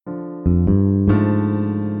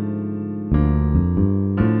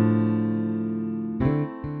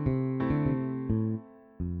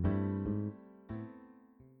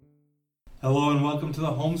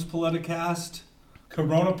to Holmes Politicast,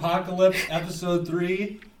 Coronapocalypse, Episode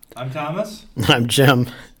 3. I'm Thomas. I'm Jim.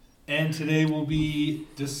 And today we'll be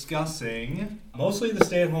discussing mostly the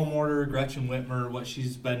stay-at-home order, Gretchen Whitmer, what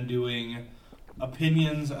she's been doing,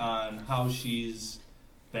 opinions on how she's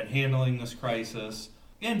been handling this crisis,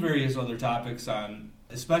 and various other topics on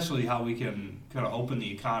especially how we can kind of open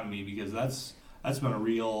the economy, because that's been a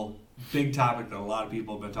real big topic that a lot of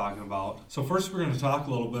people have been talking about. So first we're going to talk a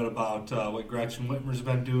little bit about what Gretchen Whitmer's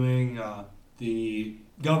been doing, the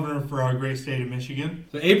governor for our great state of Michigan.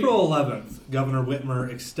 So April 11th, Governor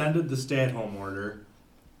Whitmer extended the stay-at-home order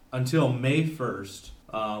until May 1st.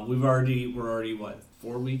 We're already,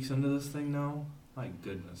 4 weeks into this thing now? My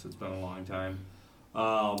goodness, it's been a long time.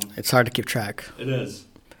 It's hard to keep track. It is.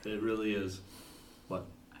 It really is. What?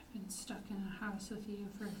 I've been stuck in a house with you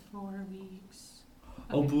for 4 weeks.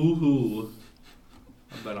 Oh, boo-hoo.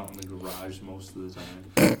 I've been out in the garage most of the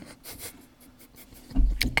time.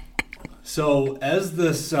 So, as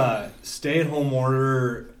this stay-at-home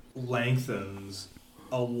order lengthens,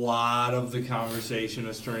 a lot of the conversation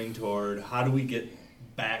is turning toward how do we get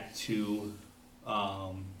back to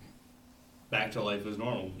life as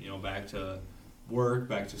normal, back to work,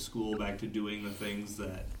 back to school, back to doing the things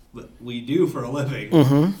that we do for a living.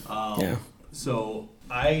 Mm-hmm. So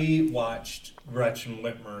I watched Gretchen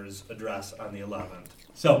Whitmer's address on the 11th.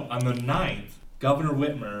 So on the 9th, Governor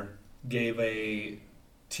Whitmer gave a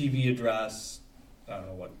TV address. I don't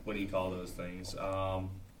know, what do you call those things?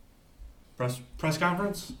 Press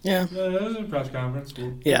conference? Yeah. It was a press conference.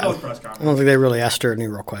 We'll yeah. call it press conference. I don't think they really asked her any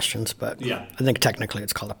real questions, but yeah. I think technically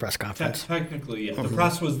it's called a press conference. Technically, yeah. Mm-hmm. The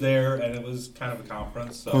press was there, and it was kind of a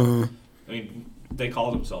conference. So, Mm-hmm. I mean, they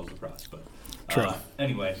called themselves the press, but True.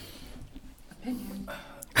 Anyway. Opinion.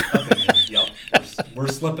 Yep. We're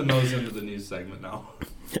slipping those into the news segment now.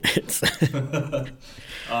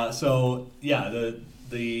 So yeah,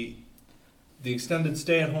 the extended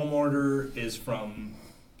stay-at-home order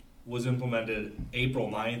was implemented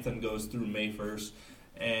April 9th and goes through May 1st,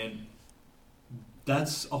 and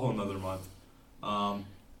that's a whole nother month.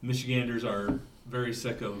 Michiganders are very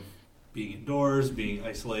sick of being indoors, being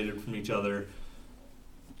isolated from each other.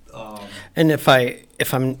 And if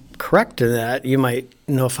I'm correct in that, you might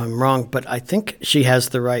know if I'm wrong, but I think she has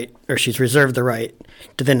the right, or she's reserved the right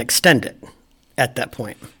to then extend it at that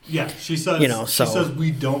point. Yeah, she says. She says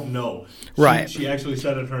we don't know. Right. She actually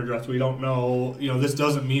said in her address, we don't know. This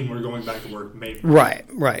doesn't mean we're going back to work. Maybe. Right.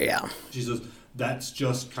 Yeah. She says that's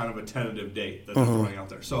just kind of a tentative date that they're throwing out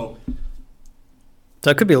there. So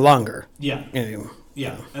it could be longer. Yeah. Anyway.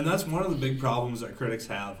 Yeah, and that's one of the big problems that critics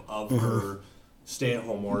have of her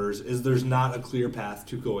stay-at-home orders is there's not a clear path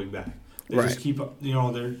to going back. They just keep,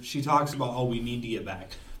 she talks about, we need to get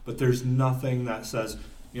back. But there's nothing that says,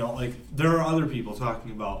 there are other people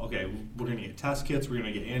talking about, okay, we're going to get test kits, we're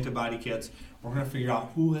going to get antibody kits, we're going to figure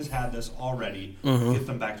out who has had this already, get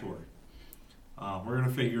them back to work. We're going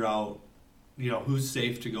to figure out, who's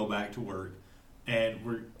safe to go back to work.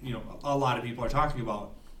 And a lot of people are talking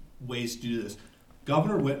about ways to do this.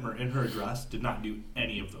 Governor Whitmer, in her address, did not do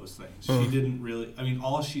any of those things. She didn't really.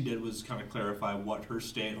 All she did was kind of clarify what her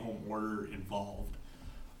stay-at-home order involved.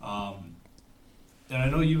 And I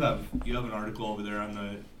know you have an article over there on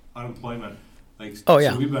the unemployment. Oh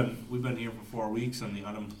yeah. So we've been here for 4 weeks, and the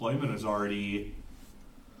unemployment is already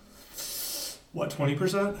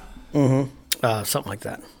 20%? Something like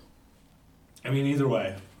that. Either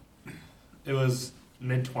way, it was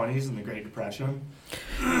mid-20s in the Great Depression.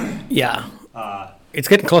 Yeah. It's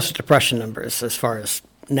getting close to depression numbers as far as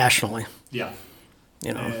nationally. Yeah.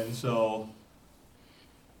 And so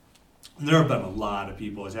there have been a lot of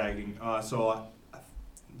people attacking.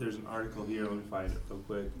 There's an article here. Let me find it real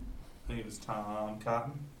quick. I think it was Tom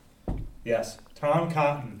Cotton. Yes. Tom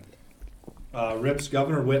Cotton rips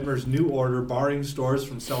Governor Whitmer's new order barring stores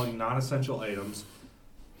from selling non-essential items.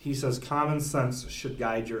 He says common sense should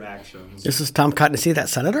guide your actions. This is Tom Cotton. Is he that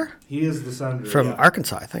senator? He is the senator. From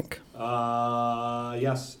Arkansas, I think.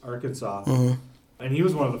 Yes, Arkansas. Mm-hmm. And he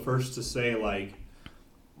was one of the first to say,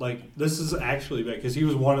 this is actually big, because he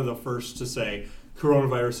was one of the first to say,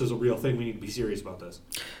 coronavirus is a real thing. We need to be serious about this.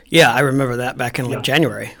 Yeah, I remember that back in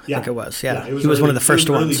January, I think it was. Yeah, it was he was one of the first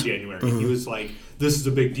ones. Early January. He was like, this is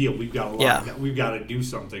a big deal. We've got we've got to do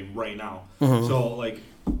something right now. So,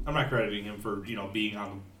 I'm not crediting him for, being on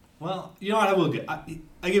the... Well, you know what? I will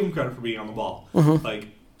I give him credit for being on the ball.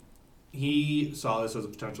 He saw this as a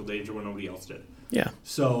potential danger when nobody else did. Yeah.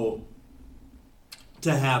 So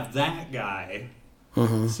to have that guy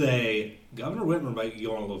say Governor Whitmer might be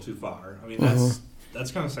going a little too far.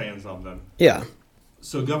 That's kind of saying something. Yeah.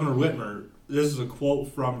 So Governor Whitmer, this is a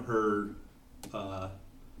quote from her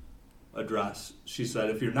address, she said,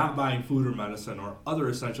 if you're not buying food or medicine or other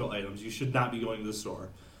essential items, you should not be going to the store.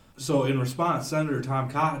 So in response, Senator Tom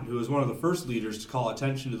Cotton, who was one of the first leaders to call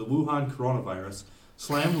attention to the Wuhan coronavirus,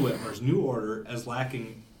 slammed Whitmer's new order as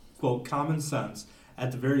lacking, quote, common sense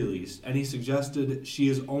at the very least, and he suggested she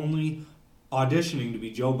is only auditioning to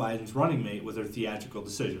be Joe Biden's running mate with her theatrical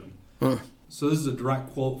decision. So this is a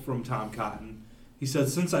direct quote from Tom Cotton. He said,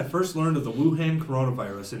 since I first learned of the Wuhan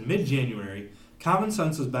coronavirus in mid-January, common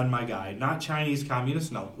sense has been my guide, not Chinese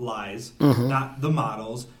communist lies, not the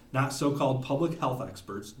models, not so-called public health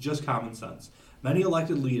experts, just common sense. Many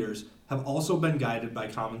elected leaders have also been guided by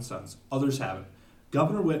common sense. Others haven't.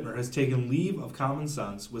 Governor Whitmer has taken leave of common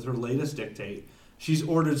sense with her latest dictate. She's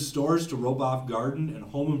ordered stores to rope off garden and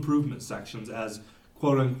home improvement sections as,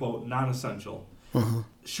 quote-unquote, non-essential.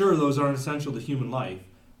 Sure, those aren't essential to human life,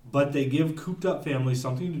 but they give cooped-up families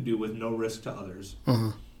something to do with no risk to others.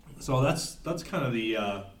 So that's kind of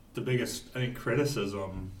the biggest, I think,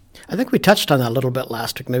 criticism. I think we touched on that a little bit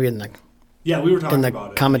last week, maybe in the we were talking in the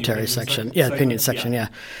about commentary section. Opinion section. Yeah,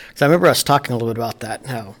 because I remember us talking a little bit about that.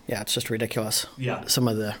 How it's just ridiculous. Yeah, some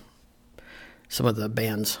of the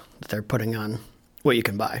bans that they're putting on what you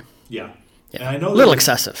can buy. Yeah. Yeah, and I know a little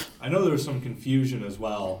excessive. I know there was some confusion as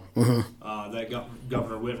well that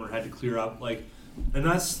Governor Whitmer had to clear up. And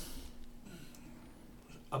that's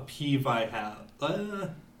a peeve I have. I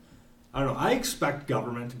don't know. I expect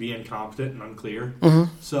government to be incompetent and unclear.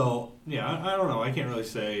 So, I don't know. I can't really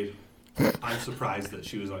say I'm surprised that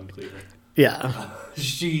she was unclear. Yeah.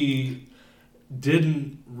 She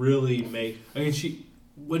didn't really make...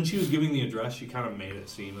 when she was giving the address, she kind of made it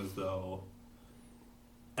seem as though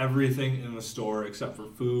everything in the store except for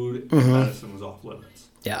food and medicine was off limits.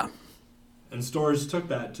 Yeah. And stores took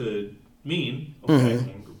that to mean, okay, well,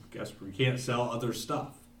 I guess we can't sell other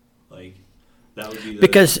stuff. That would be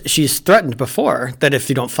because she's threatened before that if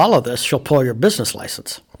you don't follow this, she'll pull your business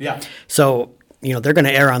license. Yeah. So, they're going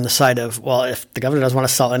to err on the side of, well, if the governor doesn't want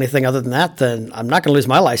to sell anything other than that, then I'm not going to lose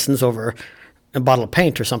my license over a bottle of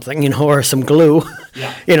paint or something, or some glue.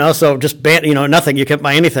 Yeah. So just ban, nothing. You can't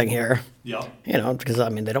buy anything here. Yeah. Because,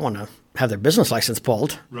 they don't want to have their business license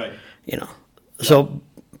pulled. Right. So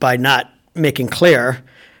by not making clear,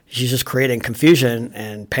 she's just creating confusion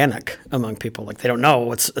and panic among people. They don't know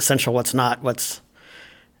what's essential, what's not, what's,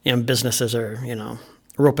 businesses are,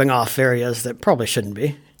 roping off areas that probably shouldn't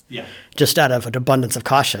be. Yeah. Just out of an abundance of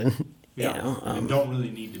caution. Yeah. And don't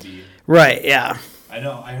really need to be. Right, yeah. I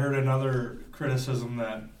know. I heard another criticism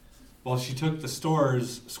that, she took the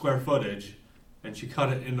store's square footage and she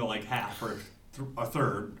cut it into half or a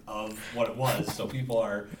third of what it was. So people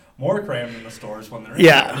are more crammed in the stores when they're in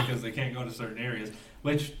there because they can't go to certain areas,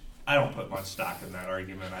 which I don't put much stock in that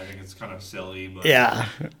argument. I think it's kind of silly, but we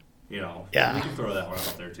can throw that one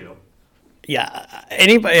out there too. Yeah.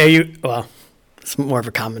 Anybody? It's more of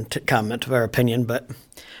a comment or opinion, but I'm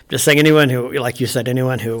just saying anyone who, like you said,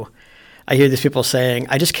 I hear these people saying,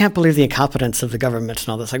 I just can't believe the incompetence of the government and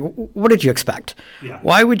all this. What did you expect? Yeah.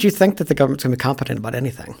 Why would you think that the government's going to be competent about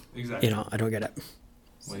anything? Exactly. I don't get it.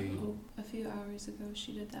 So a few hours ago,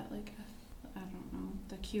 she did that, I don't know,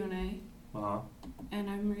 the Q&A. And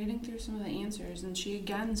I'm reading through some of the answers, and she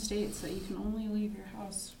again states that you can only leave your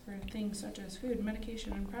house for things such as food,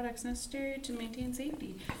 medication, and products necessary to maintain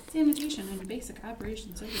safety, sanitation, and basic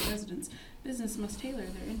operations of your residence. Business must tailor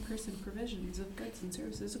their in-person provisions of goods and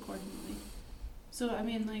services accordingly. So,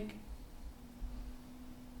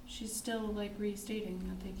 she's still, restating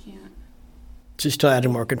that they can't. She's still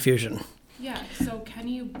adding more confusion. Yeah, so can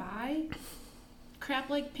you buy crap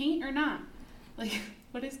like paint or not?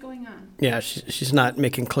 What is going on? Yeah, she's not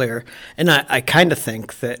making clear. And I kind of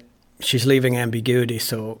think that she's leaving ambiguity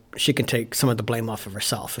so she can take some of the blame off of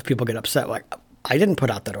herself. If people get upset, I didn't put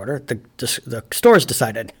out that order. The stores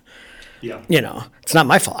decided. Yeah. It's not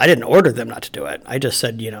my fault. I didn't order them not to do it. I just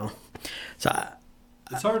said, So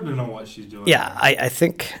it's hard to know what she's doing. Yeah, I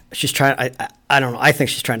think she's trying. I don't know. I think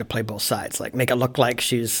she's trying to play both sides, make it look like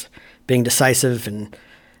she's being decisive,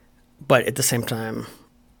 but at the same time,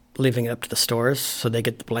 leaving it up to the stores so they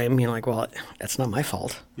get the blame. That's not my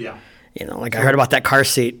fault. Yeah. I heard about that car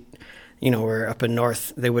seat. Where up in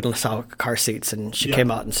North they wouldn't sell car seats, and she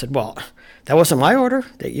came out and said, "Well, that wasn't my order.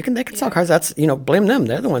 They can sell cars. That's blame them.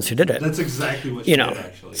 They're the ones who did it." That's exactly what she did,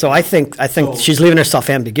 actually. So I think she's leaving herself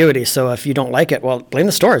ambiguity. So if you don't like it, well, blame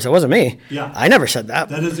the stores. It wasn't me. Yeah. I never said that.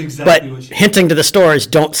 That is exactly what she did. But hinting to the stores,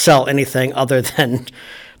 don't sell anything other than.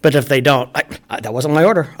 But if they don't, that wasn't my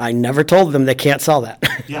order. I never told them they can't sell that.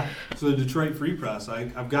 Yeah. So the Detroit Free Press,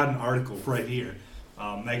 I've got an article right here.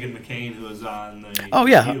 Megan McCain, who was on the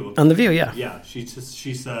View. On the View, yeah. Yeah, she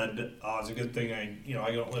said, it's a good thing I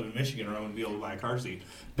don't live in Michigan, or I'm going to be able to buy a car seat,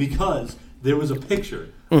 because there was a picture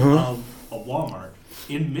of a Walmart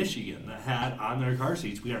in Michigan that had on their car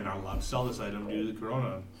seats, we are not allowed to sell this item due to the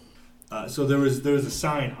corona. So there was a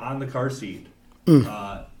sign on the car seat. We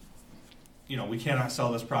cannot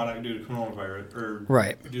sell this product due to coronavirus or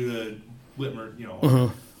due to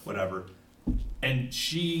Whitmer, whatever. And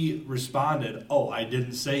she responded, I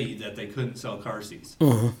didn't say that they couldn't sell car seats.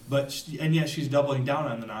 But yet she's doubling down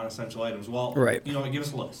on the non-essential items. Well, give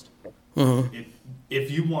us a list. If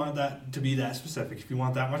you want that to be that specific, if you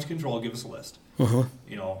want that much control, give us a list.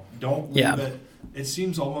 Don't leave it. It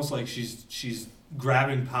seems almost like she's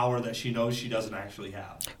grabbing power that she knows she doesn't actually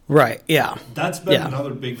have. Right, yeah. That's been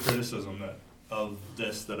another big criticism of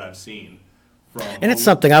this that I've seen. And it's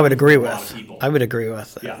something I would agree with.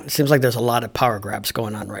 Yeah. It seems like there's a lot of power grabs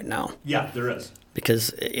going on right now. Yeah, there is.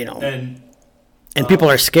 Because, and people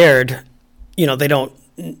are scared. They don't,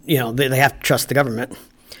 they have to trust the government.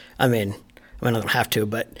 I mean, they don't have to,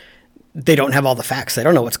 but they don't have all the facts. They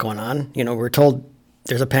don't know what's going on. We're told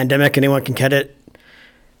there's a pandemic, anyone can get it.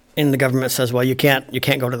 And the government says, well, you can't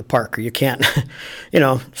go to the park, or you can't,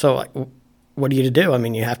 so what are you to do? I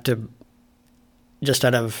mean, you have to, just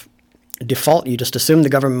out of default, you just assume the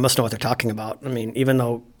government must know what they're talking about. I mean, even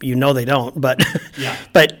though they don't, but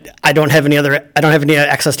but I don't have any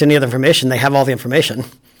access to any other information. They have all the information.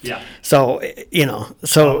 Yeah. So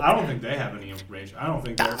well, I don't think they have any information. I don't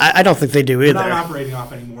think they do either. They're not operating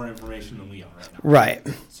off any more information than we are right now. Right.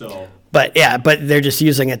 So. But they're just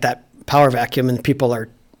using it, that power vacuum, and people are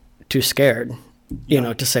too scared.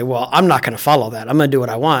 To say, well, I'm not going to follow that. I'm going to do what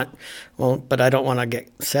I want. Well, but I don't want to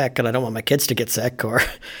get sick, and I don't want my kids to get sick,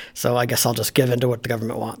 so I guess I'll just give in to what the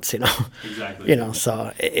government wants, Exactly.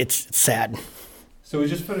 So it's sad. So we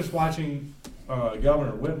just finished watching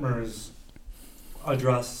Governor Whitmer's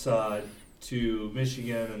address to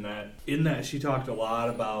Michigan, and in that she talked a lot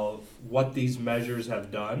about what these measures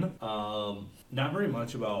have done. Not very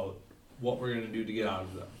much about what we're going to do to get out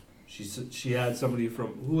of them. She had somebody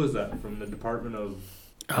from, who was that? From the Department of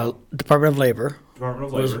Labor. Department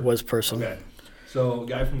of Labor. Was person. Okay. So a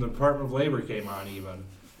guy from the Department of Labor came on even.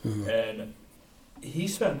 And he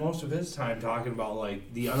spent most of his time talking about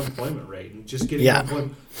the unemployment rate and just getting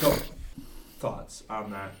unemployment. So thoughts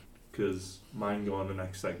on that, because mine go on the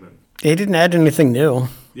next segment. They didn't add anything new.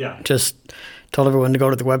 Yeah. Just told everyone to go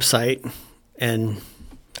to the website, and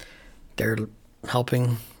they're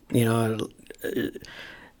helping,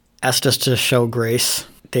 asked us to show grace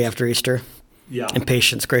day after Easter. Yeah. And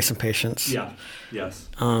patience, grace and patience. Yeah. Yes.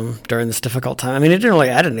 During this difficult time. I mean, it didn't really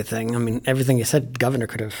add anything. I mean, everything you said, the governor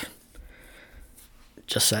could have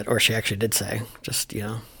just said, or she actually did say, just,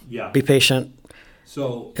 be patient.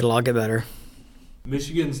 So it'll all get better.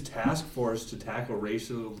 Michigan's task force to tackle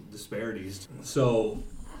racial disparities. So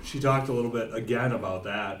she talked a little bit again about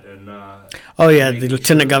that. And the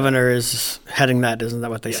lieutenant governor is heading that. Isn't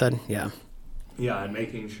that what they said? Yeah. Yeah, and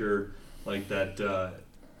making sure that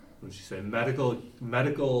what did she say?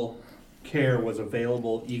 Medical care was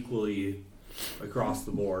available equally across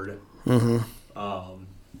the board. Mm-hmm. How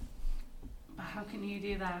can you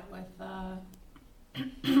do that with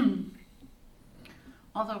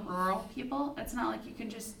all the rural people? It's not like you can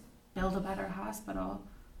just build a better hospital.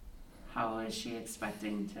 How is she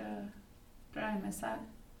expecting to? Did I miss that?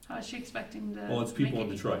 How is she expecting to? Well, it's people in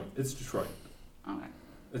Detroit. It's Detroit. Okay.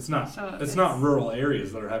 It's not. So it's not rural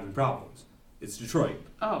areas that are having problems. It's Detroit.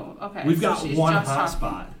 Oh, okay. We've got one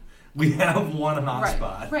hotspot. We have one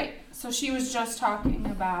hotspot. Right. So she was just talking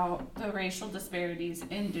about the racial disparities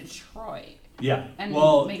in Detroit. Yeah. And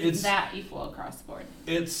making that equal across the board.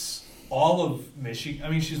 It's all of Michigan. I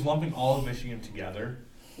mean, she's lumping all of Michigan together.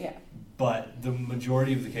 Yeah. But the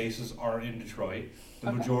majority of the cases are in Detroit.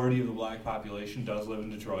 The majority of the black population does live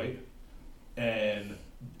in Detroit, and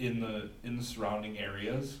in the surrounding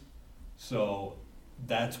areas. So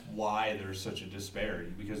that's why there's such a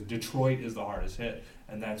disparity, because Detroit is the hardest hit,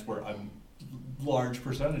 and that's where a large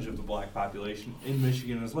percentage of the black population in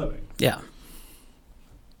Michigan is living. Yeah.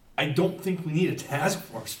 I don't think we need a task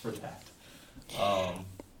force for that.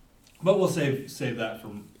 But we'll save that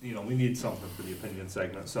from, we need something for the opinion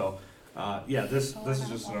segment. So, this is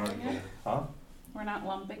just an article. Huh? We're not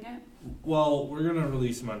lumping it? Well, we're going to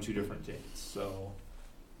release them on 2 different dates. So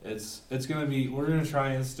it's going to be, we're going to try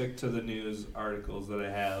and stick to the news articles that I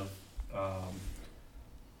have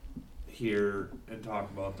here and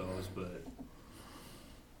talk about those. But,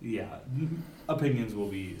 yeah, opinions will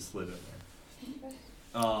be slid in there. Okay.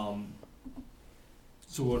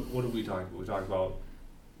 So what did we talk about? We talked about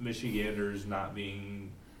michiganders not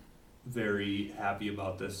being very happy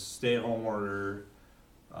about this stay-at-home order.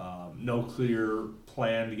 No clear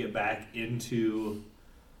plan to get back into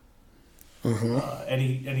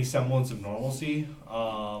any semblance of normalcy.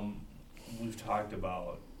 We've talked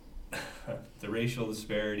about the racial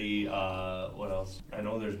disparity. What else? I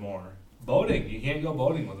know there's more. Boating. You can't go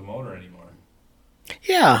boating with a motor anymore.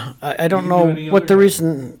 Yeah, I don't know what the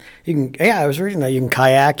reason. You can. Yeah, I was reading that you can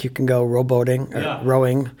kayak, you can go rowboating,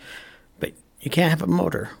 rowing, but you can't have a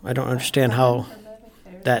motor. I don't understand how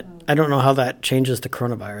that. I don't know how that changes the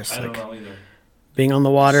coronavirus. I don't know either. Being on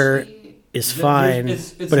the water is fine,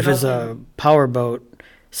 but if it's a power boat,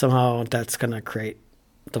 somehow that's going to create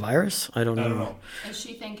the virus. I don't know. Is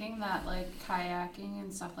she thinking that like kayaking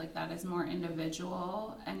and stuff like that is more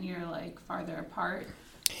individual and you're like farther apart?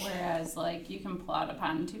 Whereas, like, you can pull out a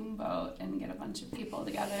pontoon boat and get a bunch of people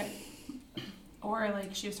together. Or,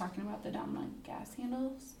 like, she was talking about the dumb, like, gas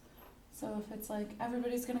handles. So if it's, like,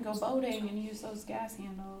 everybody's going to go boating and use those gas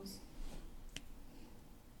handles.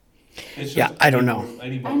 It's just I don't know. I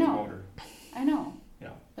know.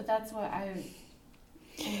 Yeah. But that's what I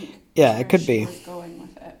think. Yeah, it could be. Was going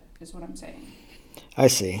with it, is what I'm saying. I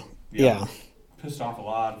see. Yeah. Pissed off a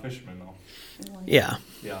lot of fishermen, though. Really? Yeah.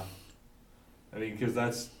 Yeah. I mean,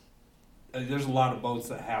 because there's a lot of boats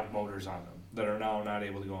that have motors on them that are now not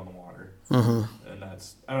able to go on the water. And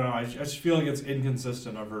that's, I don't know, I just feel like it's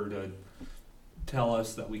inconsistent of her to tell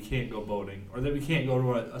us that we can't go boating or that we can't go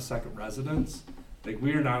to a second residence. Like,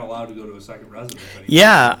 we are not allowed to go to a second residence anymore.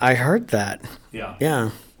 Yeah, I heard that. Yeah.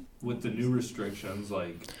 Yeah. With the new restrictions,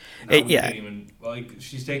 like, can't even, like,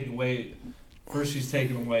 she's taking away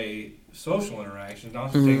social interactions, now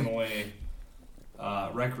she's taking away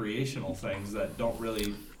recreational things that don't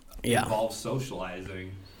really involve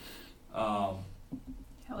socializing.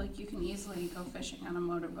 Like you can easily go fishing on a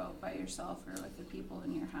motorboat by yourself or with the people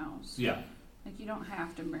in your house. Yeah. Like you don't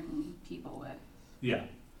have to bring people with. Yeah.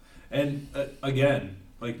 And again,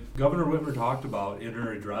 like Governor Whitmer talked about in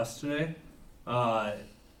her address today,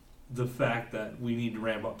 the fact that we need to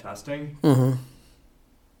ramp up testing.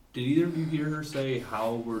 Did either of you hear her say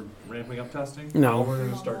how we're ramping up testing? No. How we're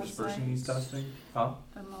going to start dispersing these testing? Huh?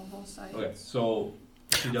 The mobile sites. Okay, so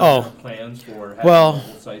she does have plans for having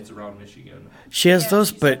mobile sites around Michigan. She has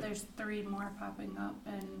those, but there's 3 more popping up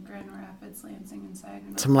in Grand Rapids, Lansing, and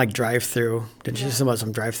Saginaw. Some like drive-through. Did you see about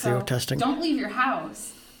some drive-through testing? Don't leave your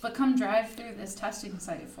house, but come drive through this testing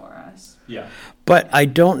site for us. Yeah. But I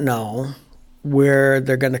don't know where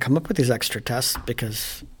they're going to come up with these extra tests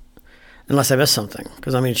because... Unless I missed something,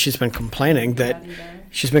 because I mean, she's been complaining that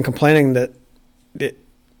the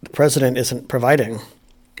president isn't providing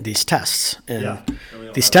these tests and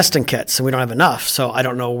these testing kits, and we don't have enough. So I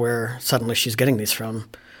don't know where suddenly she's getting these from,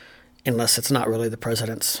 unless it's not really the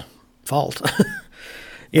president's fault.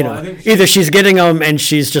 Either she's getting them and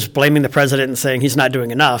she's just blaming the president and saying he's not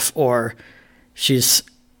doing enough, or she's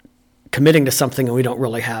committing to something and we don't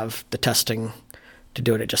really have the testing to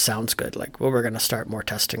do it. It just sounds good, like, well, we're going to start more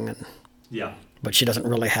testing and. Yeah. But she doesn't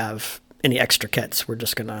really have any extra kits. We're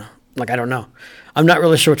just going to, like, I don't know. I'm not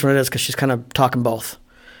really sure which one it is because she's kind of talking both.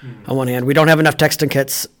 On one hand, we don't have enough testing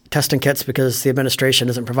kits because the administration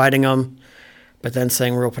isn't providing them, but then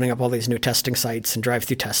saying we're opening up all these new testing sites and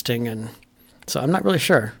drive-through testing. And so I'm not really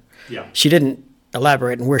sure. Yeah. She didn't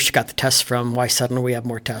elaborate on where she got the tests from, why suddenly we have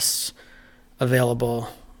more tests available.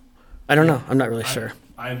 I don't know. I'm not really sure.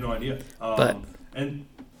 I have no idea. And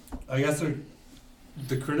I guess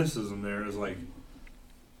the criticism there is like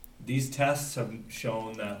these tests have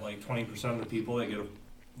shown that like 20% of the people that get a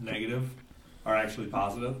negative are actually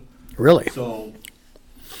positive. Really? So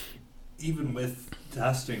even with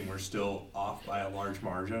testing, we're still off by a large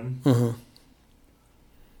margin. And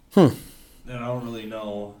I don't really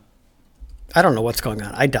know. I don't know what's going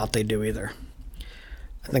on. I doubt they do either.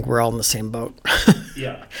 I think we're all in the same boat.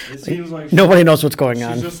 Yeah. It seems like nobody knows what's going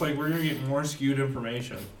on. She's just like, we're going to get more skewed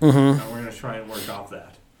information. And we're going to try and work off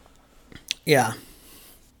that. Yeah.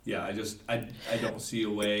 Yeah, I don't see a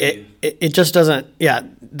way. It just doesn't,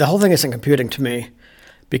 the whole thing isn't computing to me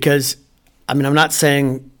because, I mean, I'm not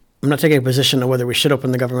taking a position on whether we should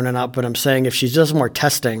open the government or not, but I'm saying if she does more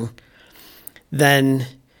testing, then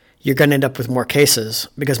you're going to end up with more cases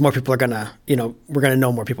because more people are going to, we're going to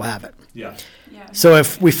know more people have it. Yeah. So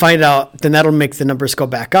if we find out, then that'll make the numbers go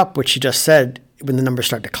back up, which she just said, when the numbers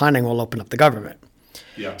start declining, we'll open up the government.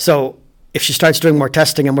 Yeah. So if she starts doing more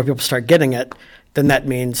testing and more people start getting it, then that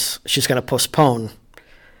means she's going to postpone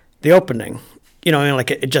the opening.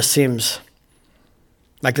 Like it just seems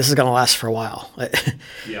like this is going to last for a while.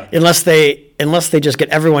 Yeah. Unless they just get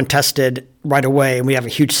everyone tested right away and we have a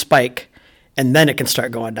huge spike and then it can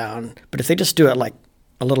start going down. But if they just do it like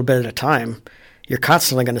a little bit at a time, you're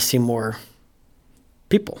constantly going to see more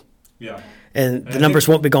people. Yeah. And the numbers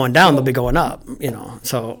won't be going down; they'll be going up.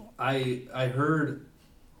 So I heard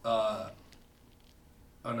an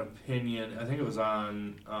opinion. I think it was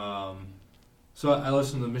on. So I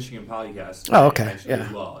listened to the Michigan podcast. Oh, okay, yeah.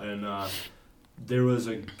 As well, and there was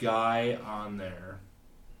a guy on there.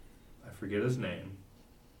 I forget his name.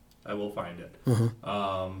 I will find it.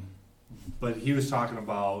 Mm-hmm. But he was talking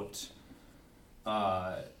about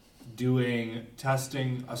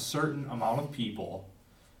testing a certain amount of people,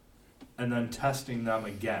 and then testing them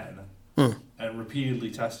again, and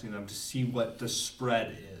repeatedly testing them to see what the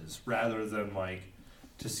spread is, rather than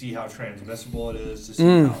to see how transmissible it is, to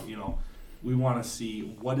see how we want to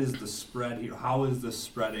see what is the spread here, how is this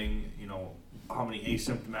spreading, how many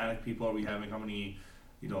asymptomatic people are we having, how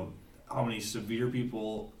many severe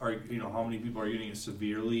people are, how many people are getting it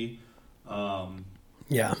severely.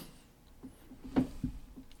 Yeah.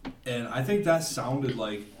 And I think that sounded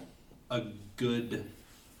like a good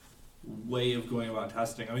way of going about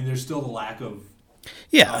testing. I mean, there's still the lack of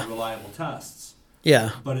reliable tests.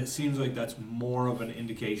 Yeah. But it seems like that's more of an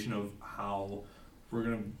indication of how we're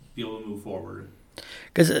going to be able to move forward.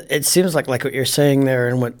 Because it seems like what you're saying there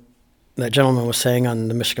and what that gentleman was saying on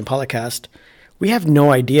the Michigan podcast, we have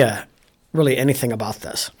no idea really anything about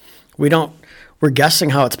this. We're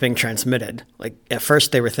guessing how it's being transmitted. At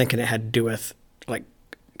first they were thinking it had to do with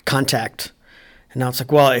contact. And now it's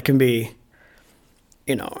well, it can be,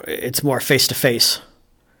 it's more face to face.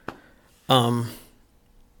 And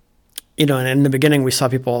in the beginning we saw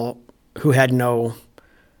people who had no,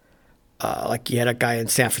 you had a guy in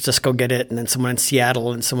San Francisco get it, and then someone in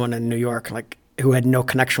Seattle and someone in New York, who had no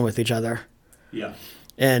connection with each other. Yeah.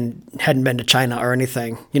 And hadn't been to China or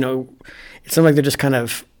anything. It seemed like they're just kind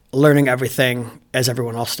of learning everything as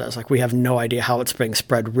everyone else does. We have no idea how it's being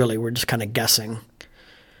spread, really. We're just kind of guessing.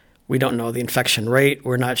 We don't know the infection rate.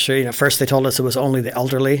 We're not sure. First they told us it was only the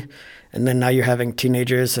elderly, and then now you're having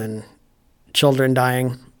teenagers and children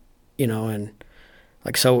dying, and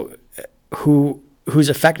so who's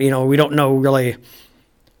affected? We don't know really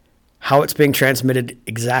how it's being transmitted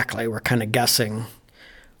exactly. We're kind of guessing.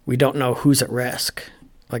 We don't know who's at risk.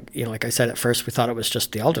 Like I said, at first we thought it was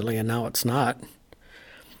just the elderly, and now it's not.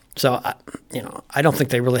 So, I don't think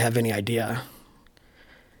they really have any idea.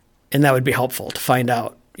 And that would be helpful to find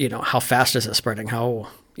out, how fast is it spreading? How,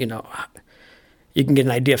 you can get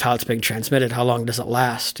an idea of how it's being transmitted. How long does it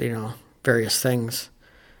last? Various things.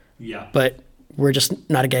 Yeah. But we're just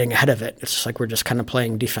not getting ahead of it. It's just we're just kind of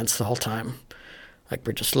playing defense the whole time.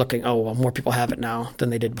 We're just looking, more people have it now than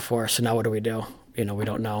they did before. So now what do? We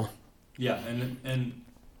don't know. Yeah. And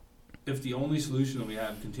if the only solution that we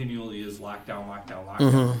have continually is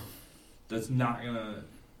lockdown, that's not gonna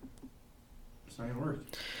work.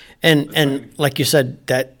 And like you said,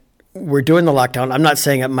 that we're doing the lockdown. I'm not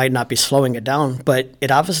saying it might not be slowing it down, but it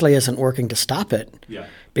obviously isn't working to stop it. Yeah.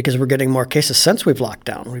 Because we're getting more cases since we've locked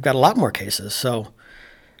down. We've got a lot more cases. So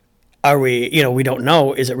are we? We don't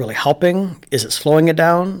know. Is it really helping? Is it slowing it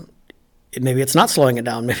down? Maybe it's not slowing it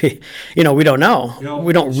down. Maybe, we don't know.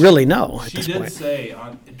 We don't really know at this point. She did say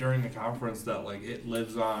during the conference that it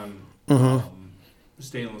lives on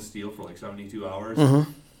stainless steel for 72 hours.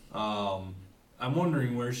 Mm-hmm. I'm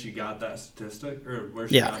wondering where she got that statistic or where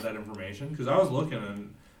she got that information, because I was looking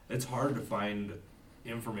and it's hard to find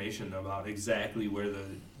information about exactly where the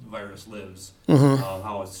virus lives,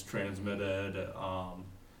 how it's transmitted.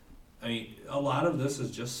 I mean, a lot of this is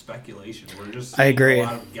just speculation. We're just seeing a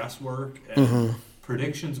lot of guesswork and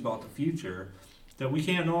predictions about the future that we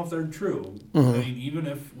can't know if they're true. I mean, even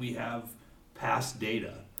if we have past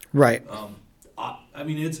data. Right. I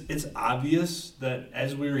mean, it's obvious that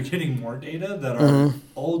as we were getting more data, that our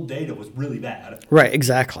old data was really bad. Right,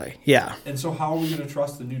 exactly. Yeah. And so how are we going to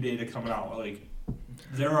trust the new data coming out?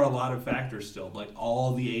 There are a lot of factors still,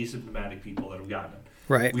 all the asymptomatic people that have gotten it.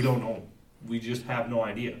 Right. We don't know. We just have no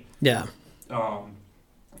idea. Yeah.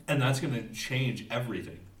 And that's going to change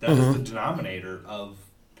everything. That is the denominator of,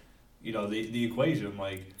 the equation.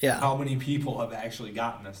 How many people have actually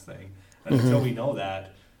gotten this thing? And until we know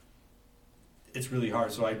that, it's really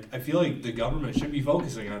hard. So I feel like the government should be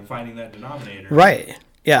focusing on finding that denominator. Right.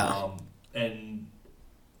 Yeah. And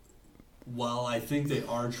while I think they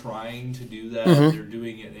are trying to do that, they're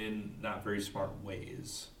doing it in not very smart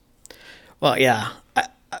ways. Well, yeah.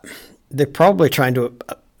 They're probably trying to...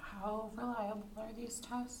 How reliable are these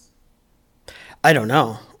tests? I don't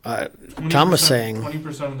know. Tom was saying...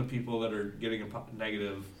 20% of the people that are getting a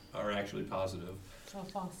negative are actually positive. So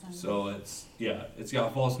false negatives. So it's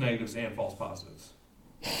got false negatives and false positives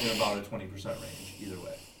in about a 20% range either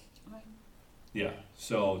way. Okay. Yeah,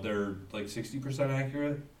 so they're 60%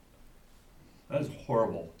 accurate. That is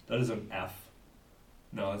horrible. That is an F.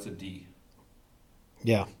 No, that's a D.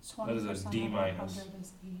 Yeah. That is a D minus. 100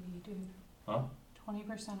 is 80, dude. Huh?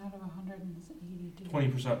 20% out of 100 is 80, dude.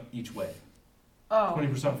 20% each way. Oh.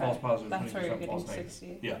 20% false positive, That's 20% false negative.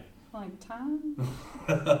 60. Yeah. Like, Tom?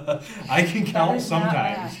 I can count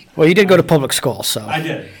sometimes. Well, you did go to public school, so. I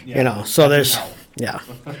did. Yeah. You know, so there's, yeah.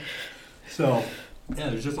 So, yeah,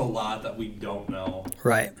 there's just a lot that we don't know.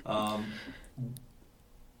 Right. And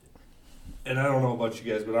I don't know about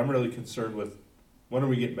you guys, but I'm really concerned with when are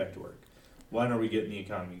we getting back to work? When are we getting the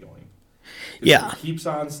economy going? Yeah. If it keeps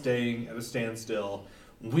on staying at a standstill,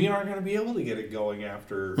 we aren't going to be able to get it going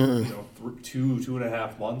after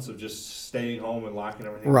 2.5 months of just staying home and locking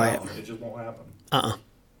everything down. It just won't happen.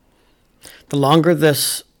 The longer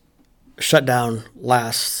this shutdown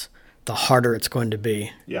lasts, the harder it's going to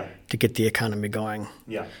be to get the economy going.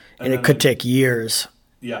 Yeah. And it could take years.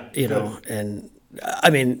 Yeah. You know, and I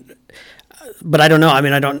mean, but I don't know. I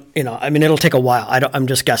mean, it'll take a while. I'm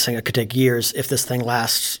just guessing it could take years if this thing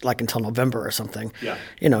lasts like until November or something. Yeah.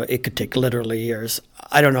 You know, it could take literally years.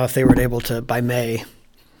 I don't know if they were able to by May.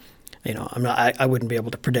 You know, I wouldn't be able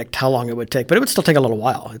to predict how long it would take, but it would still take a little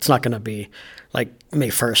while. It's not going to be like May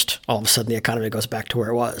 1st, all of a sudden the economy goes back to where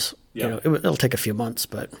it was. Yeah. You know, it'll take a few months,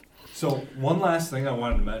 but. So one last thing I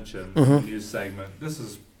wanted to mention in the news segment. This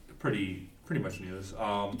is pretty much news.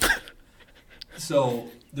 So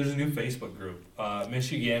there's a new Facebook group,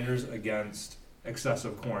 Michiganders Against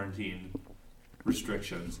Excessive Quarantine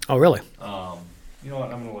Restrictions. Oh, really? You know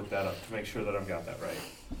what? I'm going to look that up to make sure that I've got that right.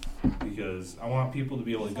 Because I want people to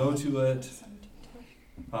be able to go to it.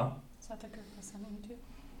 Huh? Is that the group I sent you to?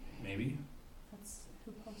 Maybe. That's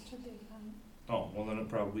who posted the event. Oh, well then it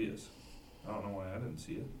probably is. I don't know why I didn't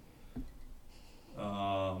see it.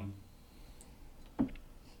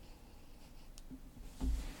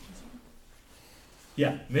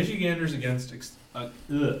 Yeah, Michiganders Against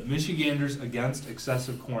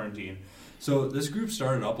Excessive Quarantine. So this group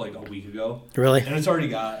started up like a week ago. Really? And it's already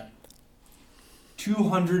got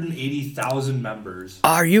 280,000 members.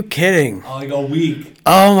 Are you kidding? Like a week.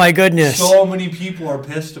 Oh my goodness. So many people are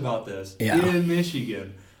pissed about this in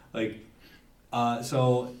Michigan. Like,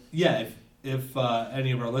 so yeah, if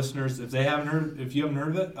any of our listeners, if you haven't heard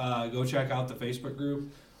of it, go check out the Facebook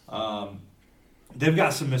group. They've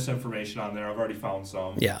got some misinformation on there. I've already found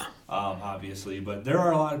some. Yeah. Obviously, but there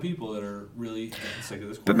are a lot of people that are really getting sick of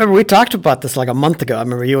this. But remember, we talked about this like a month ago. I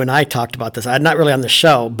remember you and I talked about this. I'm not really on the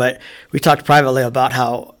show, but we talked privately about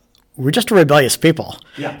how we're just a rebellious people.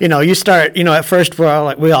 Yeah. You know, you start. You know, at first we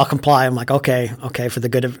all comply. I'm like, okay, for the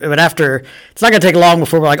good of. But after, it's not going to take long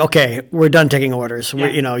before we're like, okay, we're done taking orders.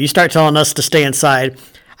 Yeah. You start telling us to stay inside.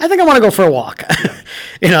 I think I want to go for a walk.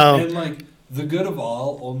 Yeah. And like. The good of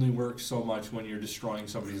all only works so much when you're destroying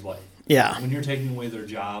somebody's life. Yeah. When you're taking away their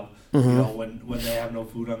job, when they have no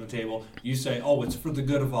food on the table, you say, oh, it's for the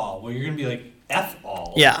good of all. Well, you're going to be like, F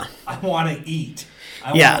all. Yeah. I want to eat.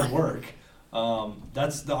 I want to work.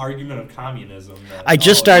 That's the argument of communism. I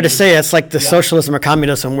just started to say it's like the socialism or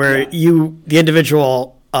communism where the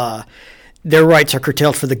individual, their rights are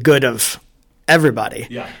curtailed for the good of everybody.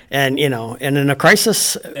 Yeah. And, and in a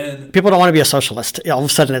crisis, people don't want to be a socialist. All of a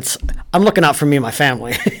sudden I'm looking out for me and my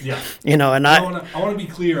family. Yeah. And I want to be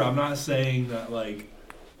clear. I'm not saying that like,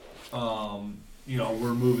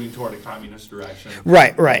 we're moving toward a communist direction.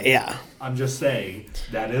 Right, yeah. I'm just saying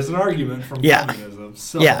that is an argument from communism.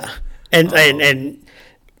 So, yeah. And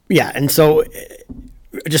so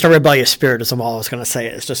just a rebellious spirit is all I was going to say.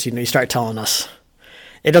 It's just, you start telling us.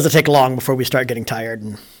 It doesn't take long before we start getting tired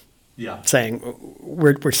and saying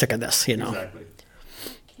we're sick of this, Exactly.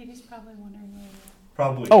 Katie's probably wondering where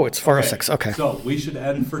Probably. Oh, it's 4:06. Okay. So we should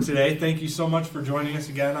end for today. Thank you so much for joining us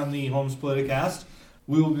again on the Homes Politicast.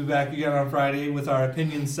 We will be back again on Friday with our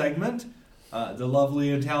opinion segment. The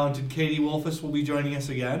lovely and talented Katie Wolfus will be joining us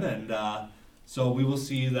again, and so we will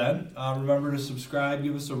see you then. Remember to subscribe,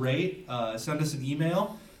 give us a rate, send us an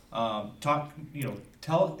email, tell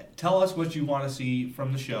us what you want to see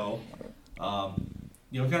from the show.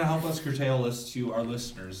 Kind of help us curtail this to our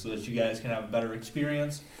listeners so that you guys can have a better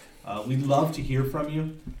experience. We'd love to hear from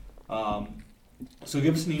you. So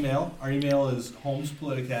give us an email. Our email is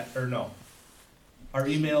our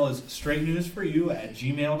email is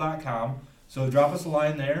straightnewsforyou@gmail.com. So drop us a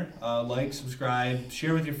line there. Like, subscribe,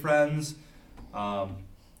 share with your friends. All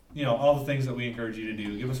the things that we encourage you to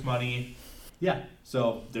do. Give us money. Yeah.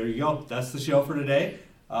 So there you go. That's the show for today.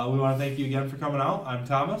 We want to thank you again for coming out. I'm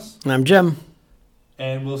Thomas. And I'm Jim.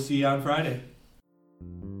 And we'll see you on Friday.